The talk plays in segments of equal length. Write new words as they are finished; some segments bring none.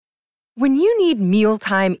When you need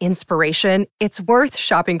mealtime inspiration, it's worth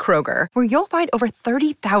shopping Kroger, where you'll find over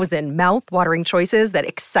 30,000 mouth-watering choices that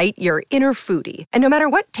excite your inner foodie. And no matter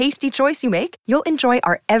what tasty choice you make, you'll enjoy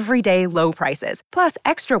our everyday low prices, plus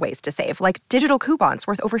extra ways to save, like digital coupons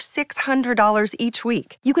worth over $600 each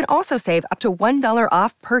week. You can also save up to $1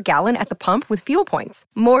 off per gallon at the pump with fuel points.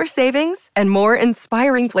 More savings and more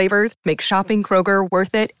inspiring flavors make shopping Kroger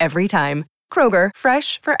worth it every time. Kroger,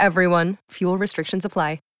 fresh for everyone. Fuel restrictions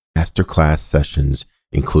apply. Masterclass sessions,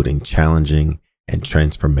 including challenging and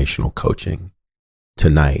transformational coaching.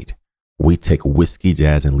 Tonight, we take whiskey,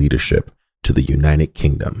 jazz, and leadership to the United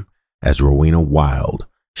Kingdom as Rowena Wild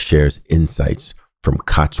shares insights from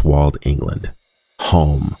Cotswold, England,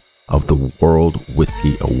 home of the World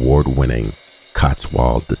Whiskey Award-winning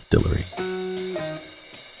Cotswold Distillery.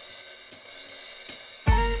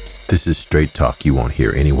 This is straight talk you won't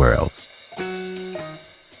hear anywhere else.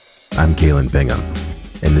 I'm Galen Bingham,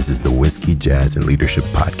 and this is the Whiskey, Jazz, and Leadership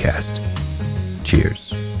Podcast.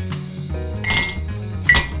 Cheers.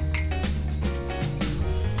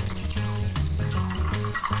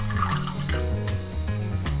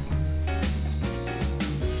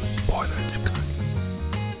 Boy, that's good.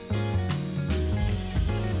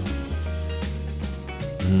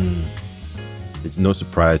 It's no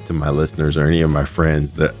surprise to my listeners or any of my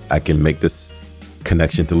friends that I can make this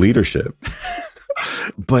connection to leadership.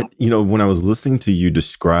 But, when I was listening to you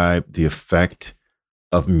describe the effect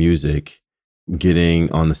of music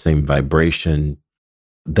getting on the same vibration,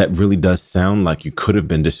 that really does sound like you could have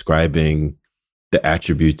been describing the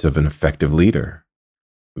attributes of an effective leader,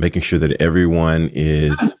 making sure that everyone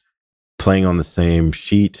is playing on the same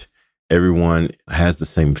sheet, everyone has the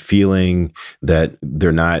same feeling, that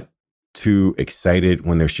they're not too excited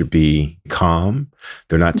when they should be calm.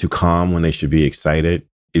 They're not too calm when they should be excited.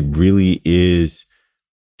 It really is,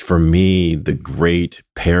 for me, the great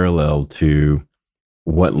parallel to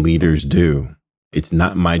what leaders do. It's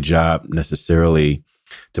not my job necessarily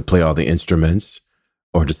to play all the instruments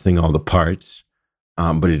or to sing all the parts,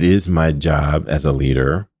 but it is my job as a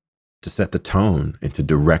leader to set the tone and to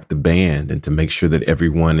direct the band and to make sure that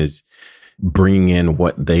everyone is bringing in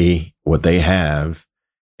what they have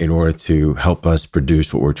in order to help us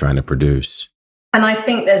produce what we're trying to produce. And I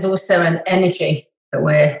think there's also an energy that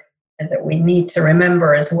we need to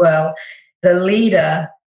remember as well. The leader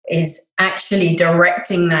is actually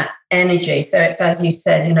directing that energy. So it's, as you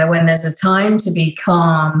said, when there's a time to be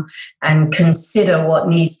calm and consider what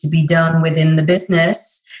needs to be done within the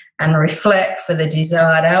business and reflect for the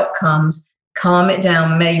desired outcomes, calm it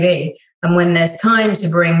down maybe. And when there's time to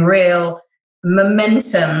bring real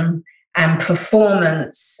momentum and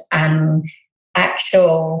performance and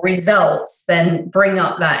actual results, then bring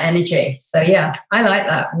up that energy. So yeah, I like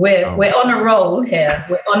that. We're on a roll here.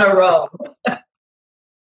 We're on a roll.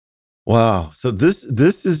 Wow. So this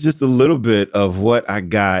is just a little bit of what I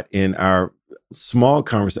got in our small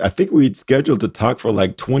conversation. I think we'd scheduled to talk for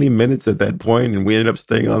like 20 minutes at that point, and we ended up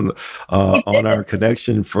staying on our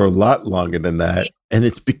connection for a lot longer than that. And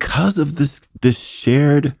it's because of this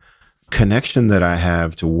shared connection that I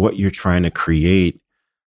have to what you're trying to create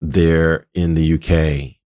there in the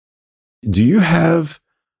UK. Do you have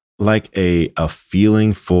like a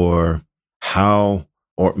feeling for how,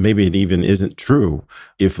 or maybe it even isn't true,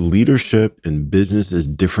 if leadership in business is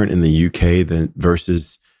different in the UK than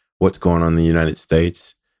versus what's going on in the United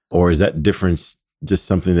States? Or is that difference just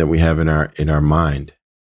something that we have in our mind?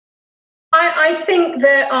 I think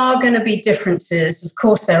there are going to be differences. Of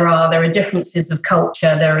course there are. There are differences of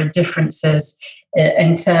culture. There are differences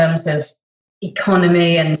in terms of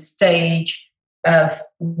economy and stage of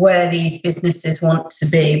where these businesses want to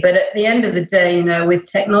be. But at the end of the day, with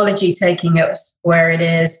technology taking us where it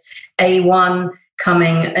is, A1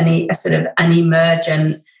 coming a sort of an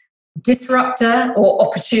emergent disruptor or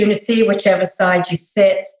opportunity, whichever side you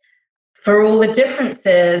sit, for all the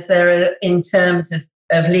differences there are in terms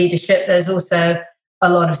of leadership, there's also a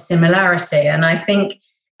lot of similarity. And I think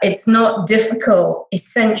it's not difficult,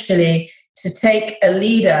 essentially, to take a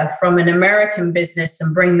leader from an American business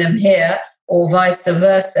and bring them here, or vice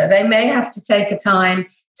versa. They may have to take a time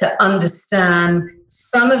to understand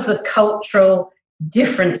some of the cultural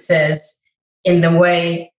differences in the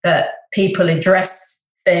way that people address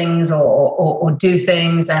things or do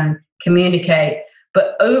things and communicate.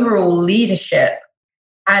 But overall leadership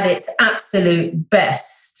at its absolute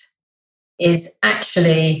best is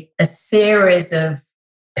actually a series of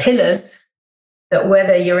pillars that,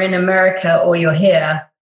 whether you're in America or you're here,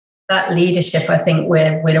 that leadership, I think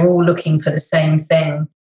we're all looking for the same thing.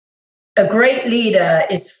 A great leader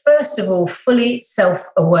is, first of all, fully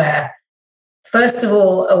self-aware. First of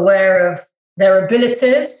all, aware of their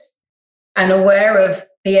abilities, and aware of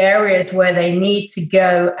the areas where they need to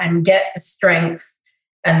go and get the strength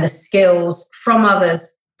and the skills from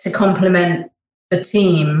others to complement the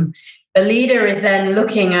team. A leader is then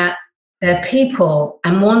looking at their people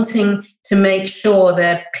and wanting to make sure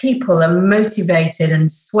their people are motivated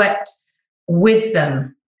and swept with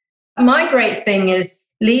them. My great thing is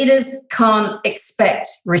leaders can't expect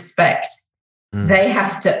respect. They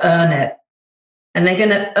have to earn it. And they're going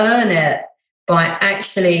to earn it by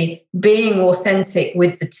actually being authentic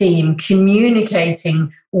with the team,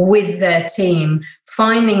 communicating with their team,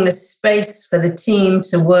 finding the space for the team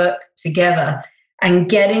to work together and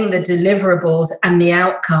getting the deliverables and the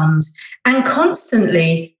outcomes, and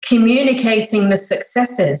constantly communicating the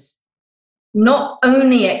successes, not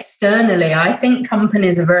only externally. I think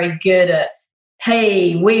companies are very good at,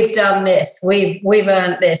 hey, we've done this, we've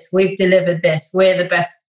earned this, we've delivered this, we're the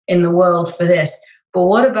best in the world for this. But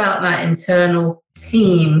what about that internal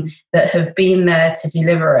team that have been there to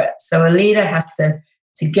deliver it? So a leader has to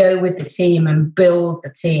go with the team and build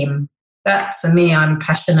the team. That, for me, I'm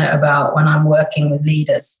passionate about when I'm working with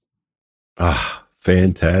leaders. Ah,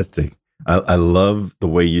 fantastic. I love the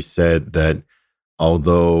way you said that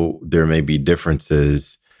although there may be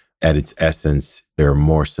differences, at its essence, there are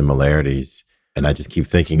more similarities. And I just keep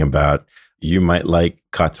thinking about, you might like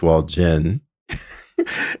Cotswold gin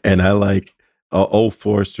and I like Old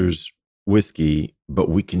Forester's whiskey, but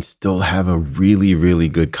we can still have a really, really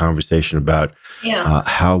good conversation about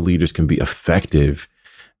how leaders can be effective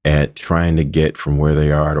at trying to get from where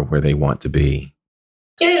they are to where they want to be.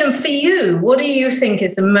 Galen, for you, what do you think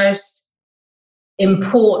is the most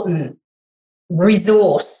important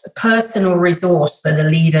resource, personal resource that a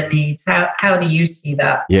leader needs? How do you see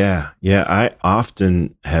that? Yeah. I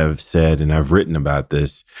often have said, and I've written about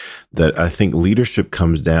this, that I think leadership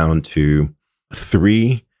comes down to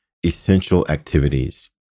 3 essential activities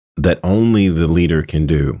that only the leader can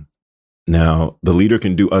do. Now, the leader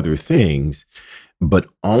can do other things, but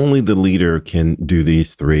only the leader can do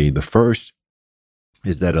these 3. The first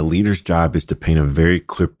is that a leader's job is to paint a very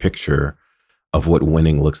clear picture of what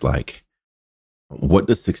winning looks like. What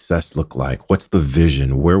does success look like? What's the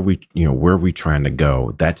vision? Where are we trying to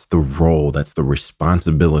go? That's the role. That's the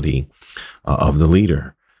responsibility of the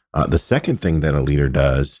leader. The second thing that a leader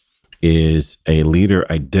does is a leader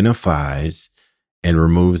identifies and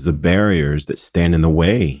removes the barriers that stand in the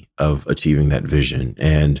way of achieving that vision.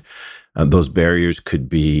 And those barriers could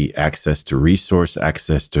be access to resource,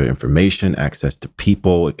 access to information, access to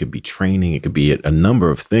people. It could be training. It could be a number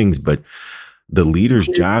of things. But the leader's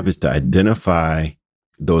job is to identify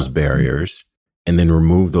those barriers and then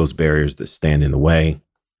remove those barriers that stand in the way.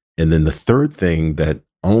 And then the third thing that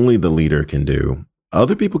only the leader can do,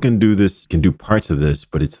 other people can do this, can do parts of this,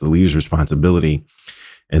 but it's the leader's responsibility.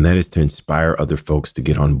 And that is to inspire other folks to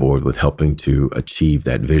get on board with helping to achieve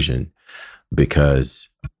that vision. Because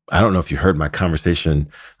I don't know if you heard my conversation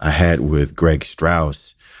I had with Greg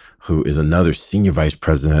Strauss, who is another senior vice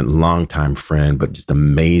president, longtime friend, but just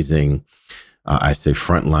amazing, I say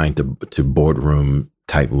frontline to boardroom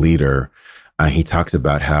type leader. He talks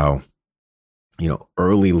about how,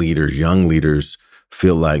 early leaders, young leaders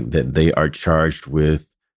feel like that they are charged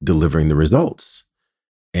with delivering the results.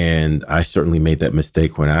 And I certainly made that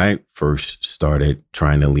mistake when I first started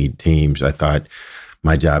trying to lead teams. I thought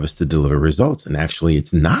my job is to deliver results. And actually,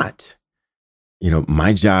 it's not.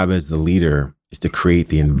 My job as the leader is to create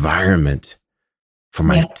the environment for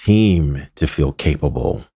my team to feel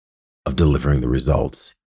capable of delivering the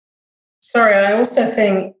results. Sorry, I also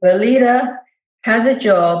think the leader has a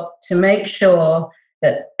job to make sure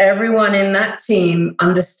that everyone in that team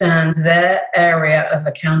understands their area of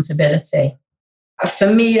accountability.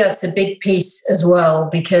 For me, that's a big piece as well,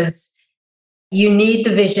 because you need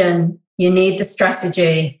the vision, you need the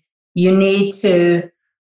strategy, you need to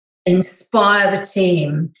inspire the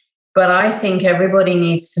team. But I think everybody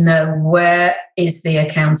needs to know where is the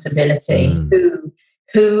accountability,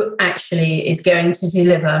 who actually is going to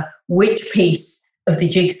deliver which piece of the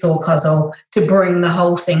jigsaw puzzle to bring the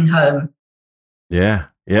whole thing home. Yeah.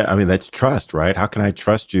 I mean, that's trust, right? How can I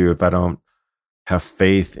trust you if I don't have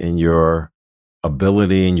faith in your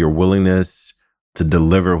ability and your willingness to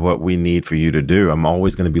deliver what we need for you to do? I'm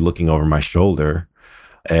always going to be looking over my shoulder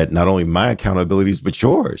at not only my accountabilities, but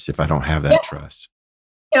yours if I don't have that trust.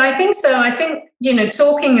 Yeah, I think so. I think,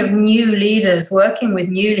 talking of new leaders, working with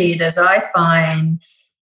new leaders, I find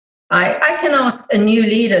I can ask a new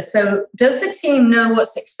leader, so does the team know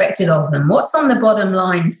what's expected of them? What's on the bottom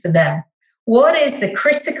line for them? What is the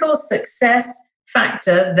critical success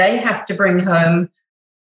factor they have to bring home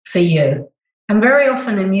for you? And very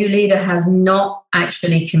often a new leader has not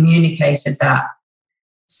actually communicated that.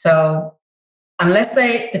 So unless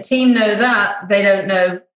the team know that, they don't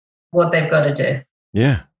know what they've got to do.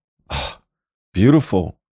 Yeah. Oh,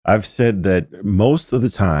 beautiful. I've said that most of the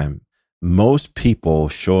time, most people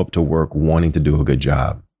show up to work wanting to do a good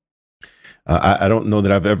job. I don't know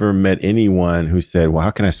that I've ever met anyone who said, well, how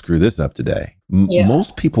can I screw this up today? Yeah.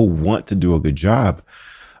 Most people want to do a good job,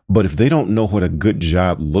 but if they don't know what a good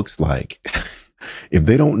job looks like, if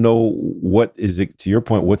they don't know what is, to your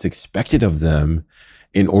point, what's expected of them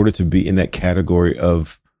in order to be in that category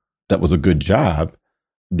of that was a good job,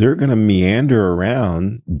 they're going to meander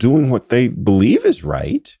around doing what they believe is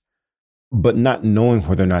right, but not knowing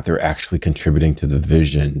whether or not they're actually contributing to the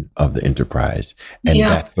vision of the enterprise. And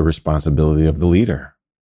that's the responsibility of the leader.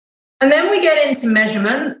 And then we get into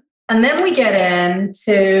measurement, and then we get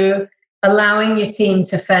into allowing your team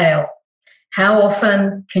to fail. How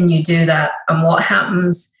often can you do that? And what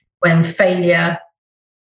happens when failure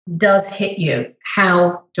does hit you?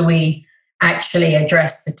 How do we actually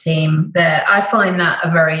address the team there? I find that a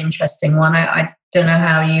very interesting one. I don't know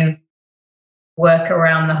how you work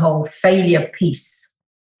around the whole failure piece.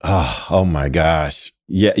 Oh my gosh.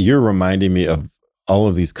 Yeah, you're reminding me of all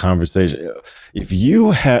of these conversations. If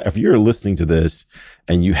you're listening to this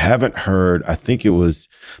and you haven't heard, I think it was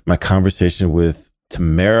my conversation with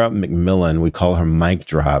Tamara McMillan, we call her Mic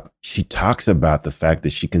Drop. She talks about the fact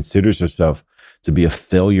that she considers herself to be a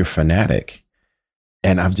failure fanatic.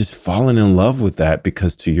 And I've just fallen in love with that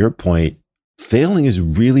because, to your point, failing is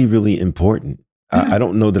really, really important. I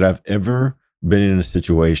don't know that I've ever been in a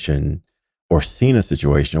situation or seen a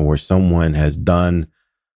situation where someone has done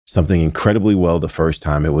something incredibly well the first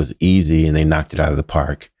time. It was easy and they knocked it out of the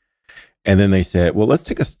park. And then they said, well, let's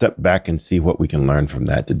take a step back and see what we can learn from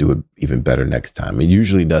that to do it even better next time. It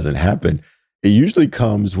usually doesn't happen. It usually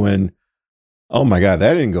comes when, oh my God,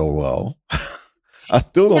 that didn't go well. I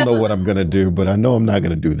still don't know what I'm going to do, but I know I'm not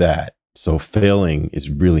going to do that. So failing is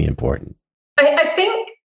really important. I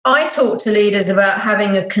think I talk to leaders about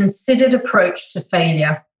having a considered approach to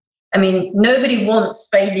failure. I mean, nobody wants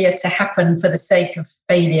failure to happen for the sake of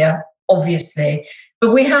failure, obviously.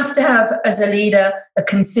 But we have to have, as a leader, a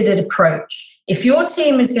considered approach. If your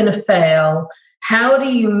team is going to fail, how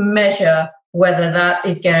do you measure whether that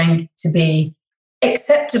is going to be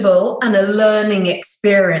acceptable and a learning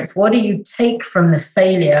experience? What do you take from the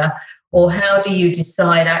failure? Or how do you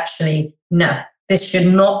decide, actually, no, this should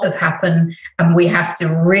not have happened, and we have to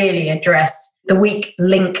really address the weak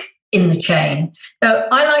link in the chain? So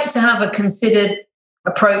I like to have a considered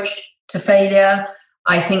approach to failure.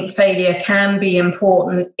 I think failure can be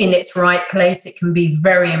important in its right place. It can be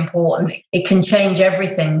very important. It can change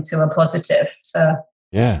everything to a positive. So,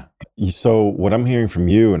 yeah. So what I'm hearing from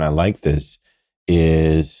you, and I like this,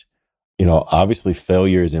 is, obviously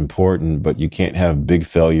failure is important, but you can't have big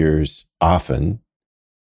failures often.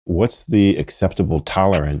 What's the acceptable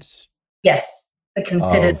tolerance? Yes, a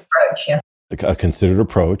considered approach, yeah. A considered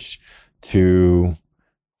approach to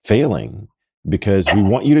failing, because we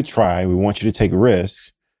want you to try, we want you to take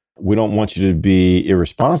risks. We don't want you to be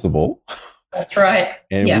irresponsible. That's right.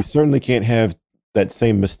 And we certainly can't have that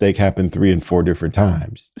same mistake happen 3 and 4 different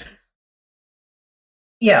times.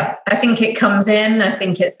 Yeah, I think it comes in. I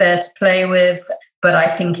think it's there to play with, but I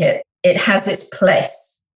think it has its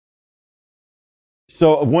place.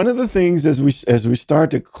 So one of the things as we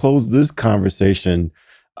start to close this conversation,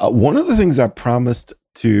 one of the things I promised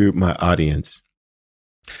to my audience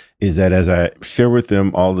is that as I share with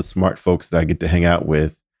them all the smart folks that I get to hang out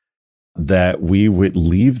with, that we would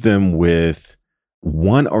leave them with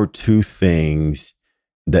 1 or 2 things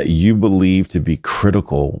that you believe to be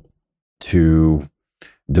critical to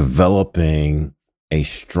developing a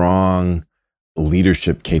strong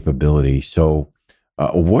leadership capability. So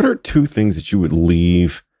what are 2 things that you would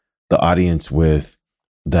leave the audience with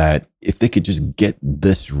that if they could just get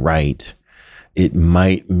this right, it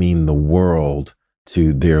might mean the world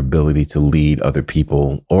to their ability to lead other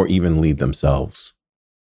people or even lead themselves?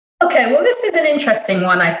 Okay, well, this is an interesting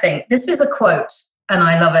one, I think. This is a quote, and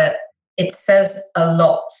I love it. It says a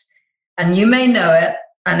lot, and you may know it,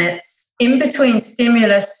 and it's in between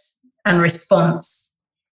stimulus and response,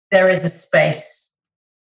 there is a space.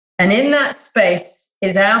 And in that space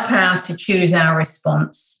is our power to choose our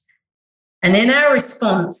response. And in our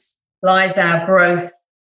response lies our growth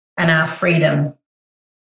and our freedom.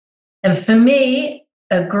 And for me,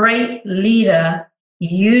 a great leader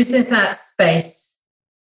uses that space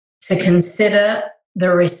to consider the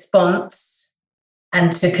response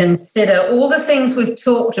and to consider all the things we've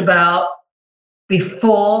talked about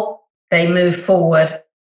before they move forward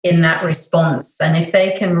in that response. And if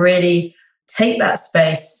they can really take that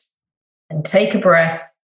space and take a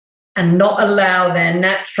breath and not allow their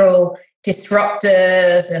natural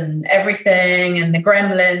disruptors and everything and the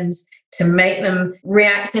gremlins to make them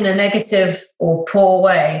react in a negative or poor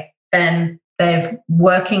way, then they're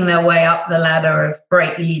working their way up the ladder of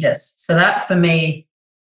great leaders. So that for me.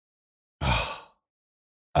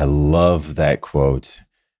 I love that quote.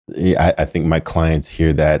 I think my clients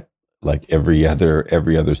hear that like every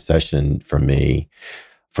other session from me.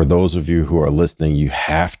 For those of you who are listening, you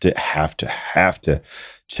have to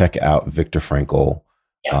check out Viktor Frankl.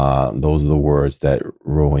 Yep. Those are the words that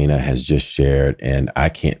Rowena has just shared. And I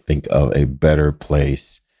can't think of a better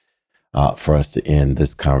place for us to end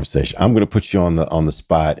this conversation. I'm going to put you on the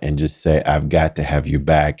spot and just say, I've got to have you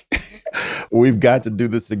back. We've got to do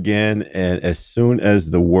this again. And as soon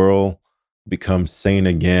as the world becomes sane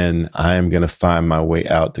again, I am going to find my way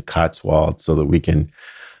out to Cotswold so that we can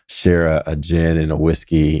share a gin and a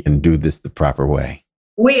whiskey and do this the proper way.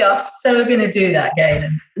 We are so going to do that,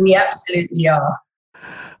 Galen. We absolutely are.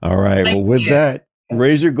 All right. Well, with that,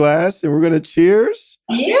 raise your glass and we're going to cheers.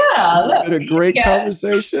 Yeah. It's been a great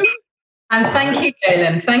conversation. And thank you,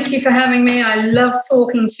 Galen. Thank you for having me. I love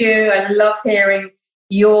talking to you. I love hearing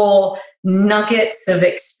your nuggets of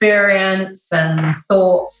experience and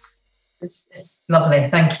thoughts. It's lovely.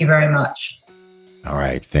 Thank you very much. All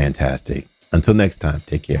right. Fantastic. Until next time,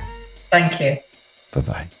 take care. Thank you.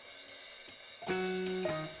 Bye-bye.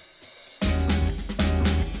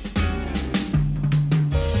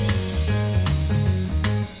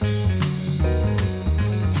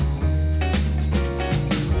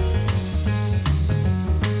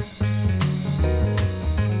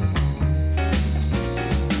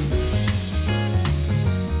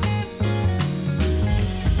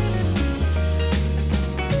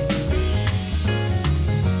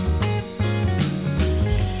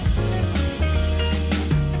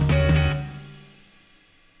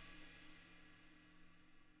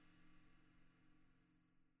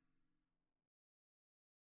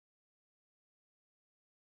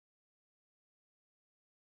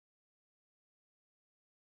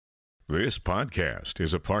 This podcast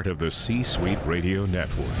is a part of the C-Suite Radio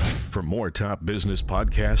Network. For more top business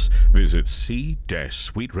podcasts, visit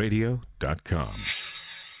c-suiteradio.com.